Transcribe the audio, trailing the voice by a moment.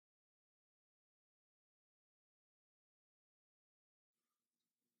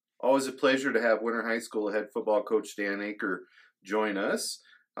Always a pleasure to have Winter High School head football coach Dan Aaker join us.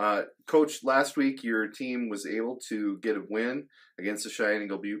 Coach, last week your team was able to get a win against the Cheyenne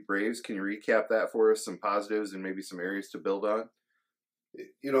Butte Braves. Can you recap that for us? Some positives and maybe some areas to build on? I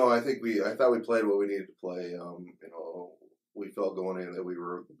thought we played what we needed to play. We felt going in that we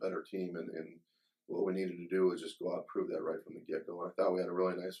were a better team, and what we needed to do was just go out and prove that right from the get-go. I thought we had a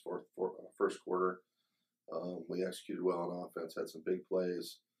really nice first quarter. We executed well on offense, had some big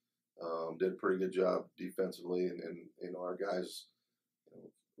plays, did a pretty good job defensively, and our guys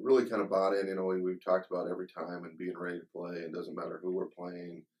really kind of bought in. We've talked about every time and being ready to play, and it doesn't matter who we're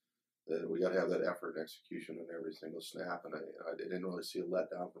playing, that we got to have that effort and execution in every single snap. And I didn't really see a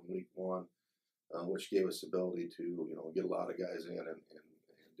letdown from week one, which gave us the ability to get a lot of guys in and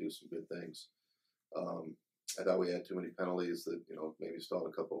do some good things. I thought we had too many penalties that maybe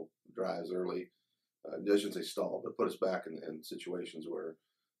stalled a couple drives early. I shouldn't say stalled, but put us back in situations where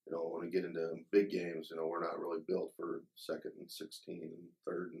when we get into big games, we're not really built for 2nd and 16 and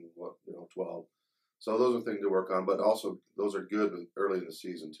 3rd and 12. So those are things to work on, but also those are good early in the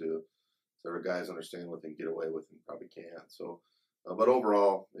season too. So our guys understand what they can get away with and probably can't. So, but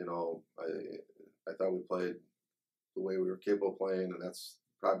overall, I thought we played the way we were capable of playing, and that's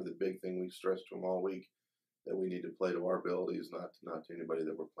probably the big thing we stressed to them all week, that we need to play to our abilities, not to anybody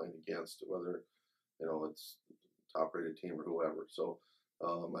that we're playing against, whether it's top-rated team or whoever. So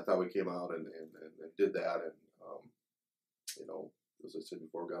I thought we came out and did that, and as I said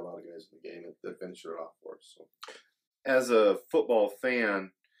before, got a lot of guys in the game that finished it off for us. So, as a football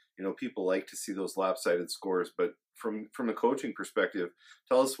fan, people like to see those lopsided scores, but from a coaching perspective,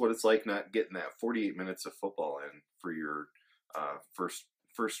 tell us what it's like not getting that 48 minutes of football in for your first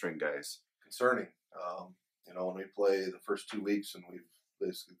string guys. Concerning. When we play the first 2 weeks, and we've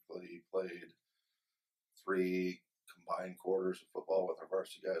basically played 3 combined quarters of football with our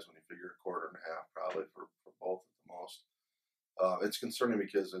varsity guys, when you figure a quarter and a half probably for both at the most. It's concerning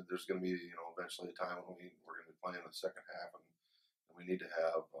because there's going to be eventually a time when we're going to be playing the second half, and we need to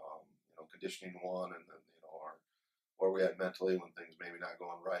have conditioning one, and then where we at mentally when things maybe not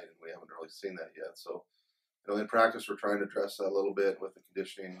going right, and we haven't really seen that yet. So in practice we're trying to address that a little bit with the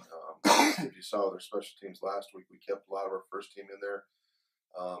conditioning. If you saw with our special teams last week, we kept a lot of our first team in there,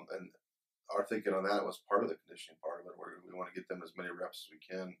 and our thinking on that was part of the conditioning part of it, where we want to get them as many reps as we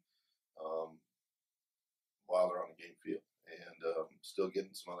can while they're on the game field, and still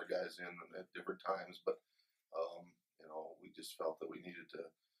getting some other guys in at different times. But we just felt that they need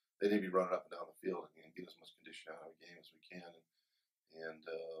to be running up and down the field and get as much condition out of a game as we can, and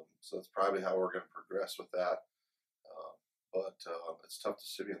so that's probably how we're going to progress with that. But it's tough to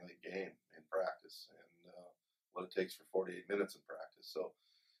simulate a game in practice, and what it takes for 48 minutes in practice. So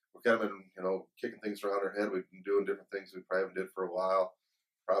we've kind of been, kicking things around our head. We've been doing different things we probably haven't did for a while.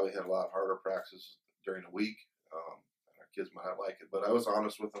 Probably had a lot harder practices during the week. Our kids might not like it, but I was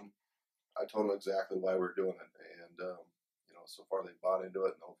honest with them. I told them exactly why we're doing it, and so far they've bought into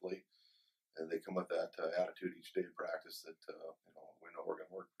it, and hopefully, and they come with that attitude each day of practice that we know we're going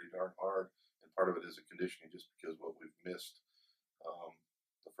to work pretty darn hard. And part of it is a conditioning, just because what we've missed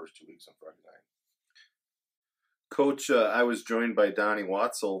the first 2 weeks on Friday night. Coach, I was joined by Donnie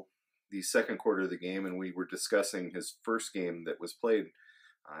Watzel the second quarter of the game, and we were discussing his first game that was played.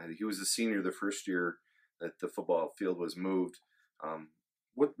 He was a senior the first year that the football field was moved.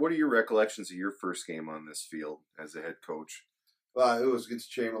 What are your recollections of your first game on this field as a head coach? It was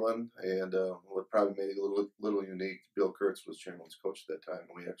against Chamberlain, and what probably made it a little unique, Bill Kurtz was Chamberlain's coach at that time,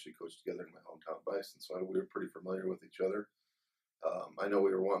 and we actually coached together in my hometown of Bison, so we were pretty familiar with each other. I know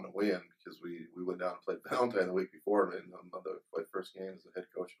we were wanting to win because we went down and played Valentine the week before in my first game as the head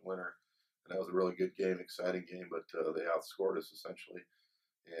coach in winter, and that was a really good game, exciting game, but they outscored us essentially,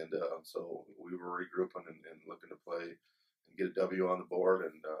 and so we were regrouping and looking to play and get a W on the board,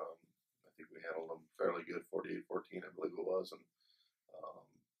 and I think we handled them fairly good, 48-14 I believe it was, and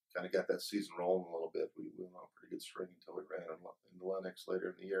kind of got that season rolling a little bit. We went on a pretty good string until we ran into Lennox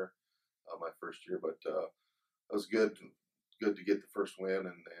later in the year, my first year, but it was good to get the first win,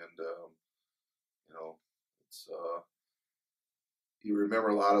 and it's you remember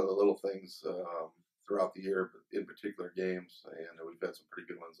a lot of the little things throughout the year, but in particular games, and we've had some pretty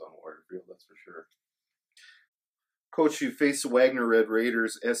good ones on Warrior Field, that's for sure. Coach, you faced the Wagner Red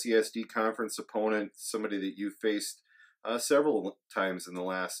Raiders, SESD conference opponent, somebody that you faced several times in the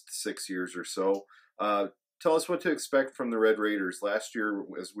last 6 years or so. Tell us what to expect from the Red Raiders. Last year,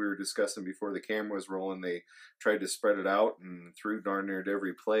 as we were discussing before the camera was rolling, they tried to spread it out and threw darn near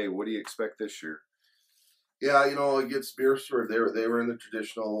every play. What do you expect this year? Yeah, against Beersford, they were in the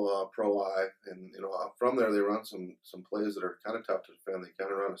traditional Pro I, and from there they run some plays that are kind of tough to defend. They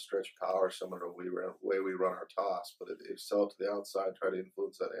kind of run a stretch power, similar to way we run our toss, but they sell to the outside, try to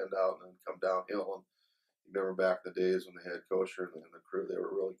influence that end out, and then come downhill. And you remember back in the days when they had Kosher and the crew, they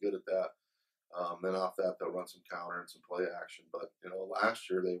were really good at that. Then off that, they'll run some counter and some play action. But last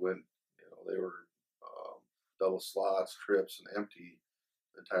year they went, they were double slots, trips, and empty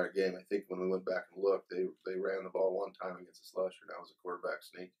the entire game. I think when we went back and looked, they ran the ball one time against us last year. And that was a quarterback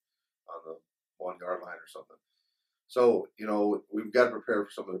sneak on the 1 yard line or something. So we've got to prepare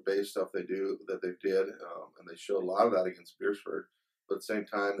for some of the base stuff they did, and they showed a lot of that against Beersford. But at the same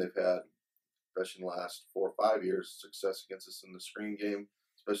time, they've had, especially in the last 4 or 5 years, success against us in the screen game,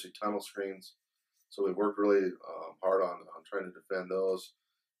 especially tunnel screens. So we've worked really hard on trying to defend those.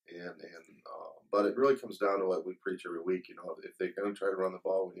 But it really comes down to what we preach every week. If they're going to try to run the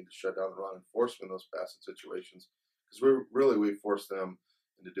ball, we need to shut down the run and force them in those passing situations, because we force them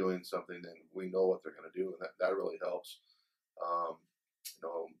into doing something, and we know what they're going to do, and that really helps. Um,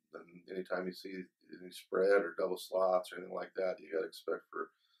 and anytime you see any spread or double slots or anything like that, you got to expect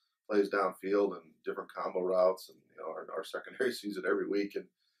for plays downfield and different combo routes. And our secondary sees it every week, and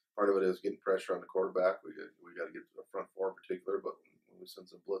part of it is getting pressure on the quarterback. We got to get to the front four in particular, but when we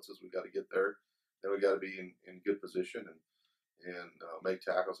send some blitzes, we got to get there. Then we got to be in good position and make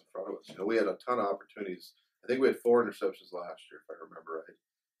tackles in front of us. We had a ton of opportunities. I think we had 4 interceptions last year, if I remember right,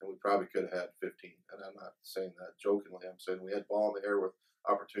 and we probably could have had 15. And I'm not saying that jokingly. I'm saying we had ball in the air with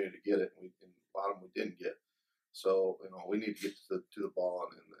opportunity to get it, and a lot of them we didn't get. So we need to get to the ball,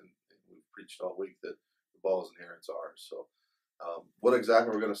 and we've preached all week that the ball isn't here; it's ours. So what exactly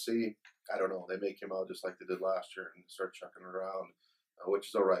we're going to see, I don't know. They may come out just like they did last year and start chucking it around, which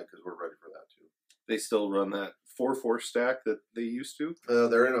is all right because we're ready for that too. They still run that 4-4 stack that they used to. They've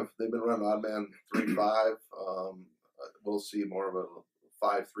been running odd man 3-5. We'll see more of a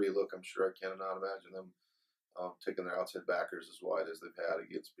 5-3 look. I'm sure. I cannot imagine them taking their outside backers as wide as they've had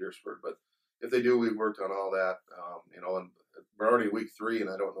against Beersford. But if they do, we've worked on all that. And we're already week 3, and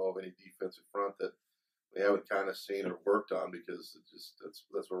I don't know of any defensive front that we haven't kind of seen or worked on, because that's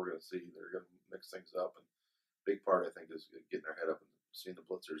what we're going to see. They're going to mix things up, and big part, I think, is getting their head up and seeing the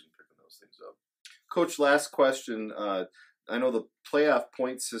blitzers and picking those things up. Coach, last question. I know the playoff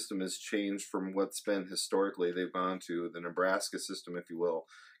point system has changed from what's been historically. They've gone to the Nebraska system, if you will.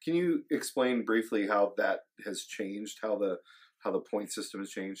 Can you explain briefly how that has changed, how the point system has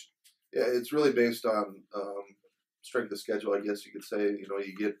changed? Yeah, it's really based on strength of schedule, I guess you could say.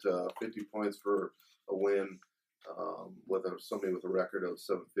 You get 50 points for a win with somebody with a record of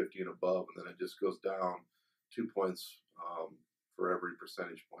 750 and above, and then it just goes down 2 points for every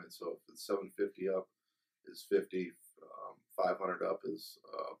percentage point. So if it's 750 up is 50, 500 up is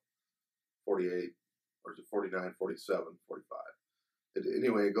 48, or is it 49, 47, 45.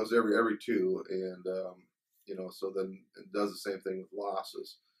 Anyway, it goes every 2, and so then it does the same thing with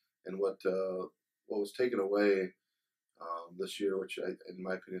losses. And what was taken away this year, which in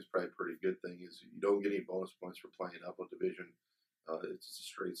my opinion is probably a pretty good thing, is you don't get any bonus points for playing up a division. It's just a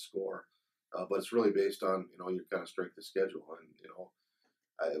straight score, but it's really based on your kind of strength of schedule,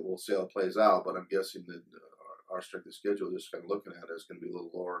 and we'll see how it plays out. But I'm guessing that our strength of schedule, just kind of looking at it, is going to be a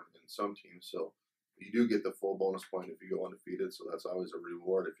little lower in some teams. So you do get the full bonus point if you go undefeated. So that's always a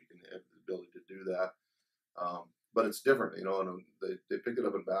reward if you can have the ability to do that. But it's different, and they picked it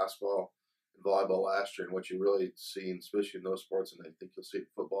up in basketball and volleyball last year. And what you really see, especially in those sports, and I think you'll see in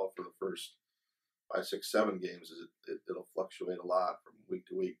football for the first 5, 6, 7 games, is it'll fluctuate a lot from week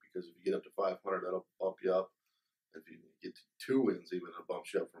to week, because if you get up to 500, that'll bump you up. If you get to 2 wins, even, it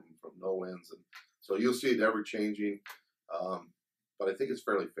bumps you up from no wins. And so you'll see it ever changing. But I think it's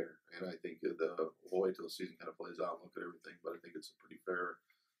fairly fair. And I think we'll wait till the season kind of plays out and look at everything. But I think it's a pretty fair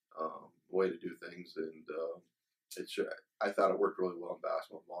way to do things. And I thought it worked really well in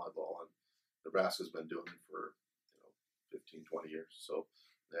basketball and volleyball. And Nebraska's been doing it for 15, 20 years. So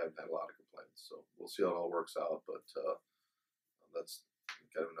they haven't had a lot of complaints. So we'll see how it all works out. But that's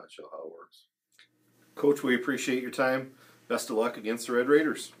kind of a nutshell how it works. Coach, we appreciate your time. Best of luck against the Red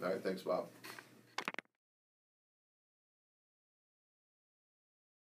Raiders. All right, thanks, Bob.